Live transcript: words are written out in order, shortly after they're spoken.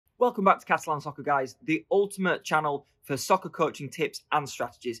Welcome back to Catalan Soccer, guys, the ultimate channel for soccer coaching tips and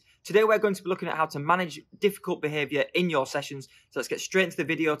strategies. Today we're going to be looking at how to manage difficult behaviour in your sessions. So let's get straight into the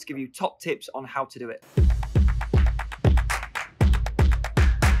video to give you top tips on how to do it.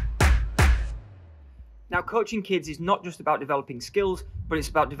 Now, coaching kids is not just about developing skills, but it's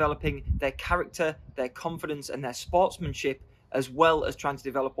about developing their character, their confidence and their sportsmanship, as well as trying to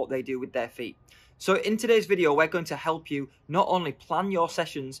develop what they do with their feet. So in today's video, we're going to help you not only plan your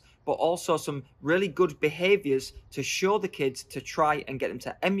sessions, but also some really good behaviours to show the kids to try and get them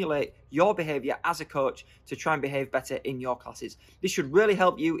to emulate your behaviour as a coach to try and behave better in your classes. This should really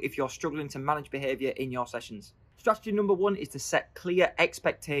help you if you're struggling to manage behaviour in your sessions. Strategy number one is to set clear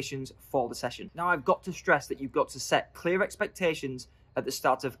expectations for the session. Now, I've got to stress that you've got to set clear expectations at the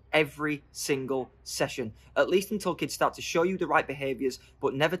start of every single session, at least until kids start to show you the right behaviours,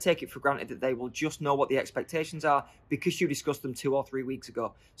 but never take it for granted that they will just know what the expectations are because you discussed them 2 or 3 weeks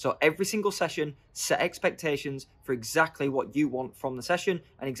ago. So every single session, set expectations for exactly what you want from the session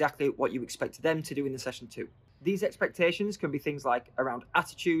and exactly what you expect them to do in the session too. These expectations can be things like around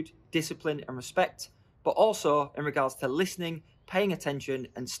attitude, discipline and respect, but also in regards to listening, paying attention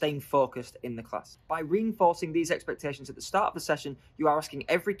and staying focused in the class. By reinforcing these expectations at the start of the session, you are asking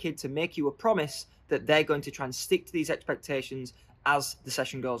every kid to make you a promise that they're going to try and stick to these expectations as the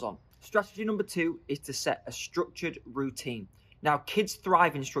session goes on. Strategy number two is to set a structured routine. Now, kids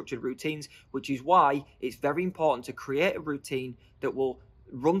thrive in structured routines, which is why it's very important to create a routine that will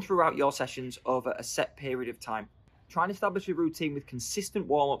run throughout your sessions over a set period of time. Try and establish a routine with consistent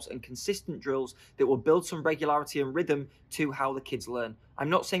warm-ups and consistent drills that will build some regularity and rhythm to how the kids learn. I'm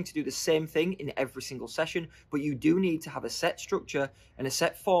not saying to do the same thing in every single session, but you do need to have a set structure and a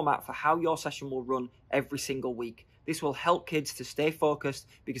set format for how your session will run every single week. This will help kids to stay focused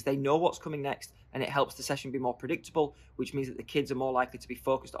because they know what's coming next, and it helps the session be more predictable, which means that the kids are more likely to be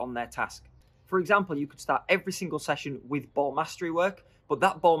focused on their task. For example, you could start every single session with ball mastery work, but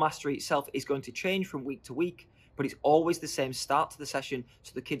that ball mastery itself is going to change from week to week, but it's always the same start to the session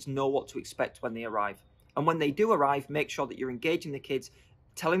so the kids know what to expect when they arrive. And when they do arrive, make sure that you're engaging the kids,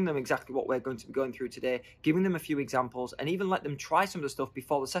 telling them exactly what we're going to be going through today, giving them a few examples, and even let them try some of the stuff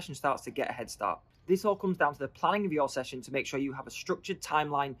before the session starts to get a head start. This all comes down to the planning of your session to make sure you have a structured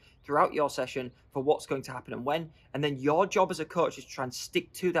timeline throughout your session for what's going to happen and when, and then your job as a coach is to try and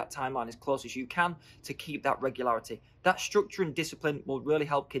stick to that timeline as close as you can to keep that regularity. That structure and discipline will really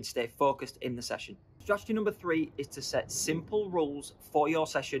help kids stay focused in the session. Strategy number three is to set simple rules for your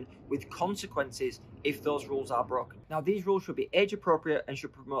session with consequences if those rules are broken. Now, these rules should be age appropriate and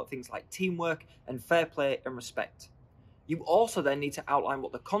should promote things like teamwork and fair play and respect. You also then need to outline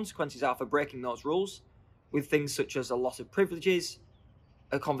what the consequences are for breaking those rules with things such as a loss of privileges,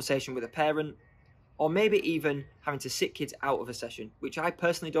 a conversation with a parent, or maybe even having to sit kids out of a session, which I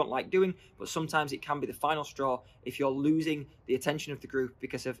personally don't like doing, but sometimes it can be the final straw if you're losing the attention of the group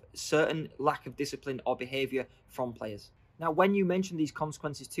because of certain lack of discipline or behaviour from players. Now, when you mention these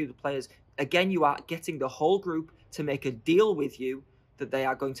consequences to the players, again, you are getting the whole group to make a deal with you that they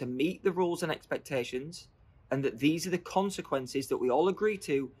are going to meet the rules and expectations, and that these are the consequences that we all agree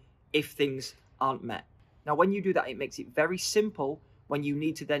to if things aren't met. Now, when you do that, it makes it very simple when you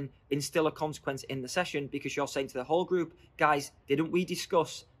need to then instill a consequence in the session, because you're saying to the whole group, guys, didn't we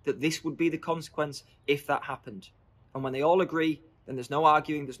discuss that this would be the consequence if that happened? And when they all agree, then there's no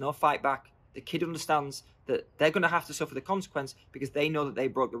arguing, there's no fight back. The kid understands that they're going to have to suffer the consequence because they know that they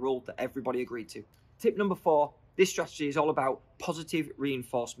broke the rule that everybody agreed to. Tip number four, this strategy is all about positive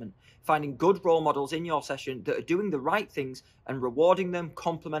reinforcement. Finding good role models in your session that are doing the right things and rewarding them,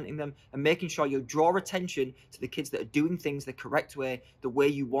 complimenting them, and making sure you draw attention to the kids that are doing things the correct way, the way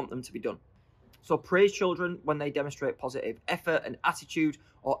you want them to be done. So praise children when they demonstrate positive effort and attitude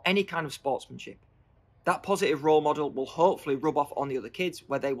or any kind of sportsmanship. That positive role model will hopefully rub off on the other kids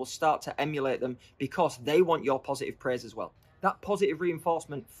where they will start to emulate them because they want your positive praise as well. That positive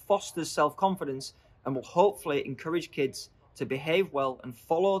reinforcement fosters self-confidence and will hopefully encourage kids to behave well and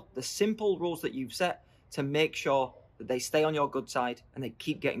follow the simple rules that you've set to make sure that they stay on your good side and they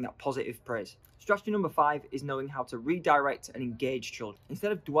keep getting that positive praise. Strategy number five is knowing how to redirect and engage children.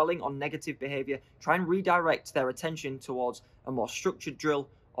 Instead of dwelling on negative behaviour, try and redirect their attention towards a more structured drill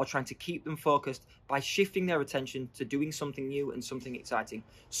or trying to keep them focused by shifting their attention to doing something new and something exciting.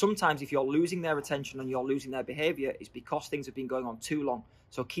 Sometimes if you're losing their attention and you're losing their behaviour, it's because things have been going on too long.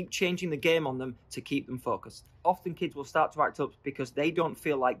 So keep changing the game on them to keep them focused. Often kids will start to act up because they don't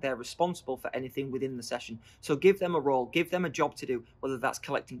feel like they're responsible for anything within the session. So give them a role, give them a job to do, whether that's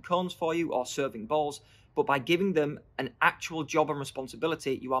collecting cones for you or serving balls. But by giving them an actual job and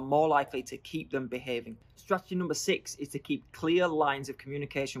responsibility, you are more likely to keep them behaving. Strategy number 6 is to keep clear lines of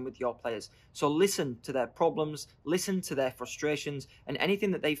communication with your players. So listen to their problems, listen to their frustrations, and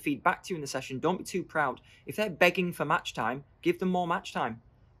anything that they feed back to you in the session, don't be too proud. If they're begging for match time, give them more match time.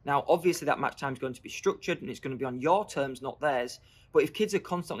 Now, obviously that match time is going to be structured and it's going to be on your terms, not theirs. But if kids are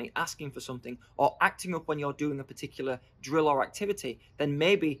constantly asking for something or acting up when you're doing a particular drill or activity, then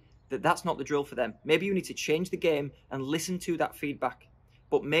maybe that's not the drill for them. Maybe you need to change the game and listen to that feedback.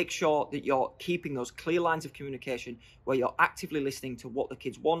 But make sure that you're keeping those clear lines of communication where you're actively listening to what the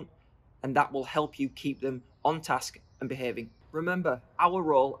kids want, and that will help you keep them on task and behaving. Remember, our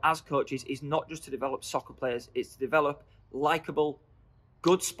role as coaches is not just to develop soccer players, it's to develop likable,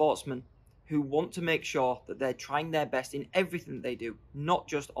 good sportsmen who want to make sure that they're trying their best in everything that they do, not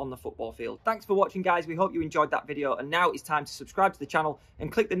just on the football field. Thanks for watching, guys. We hope you enjoyed that video, and now it's time to subscribe to the channel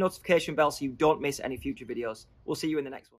and click the notification bell so you don't miss any future videos. We'll see you in the next one.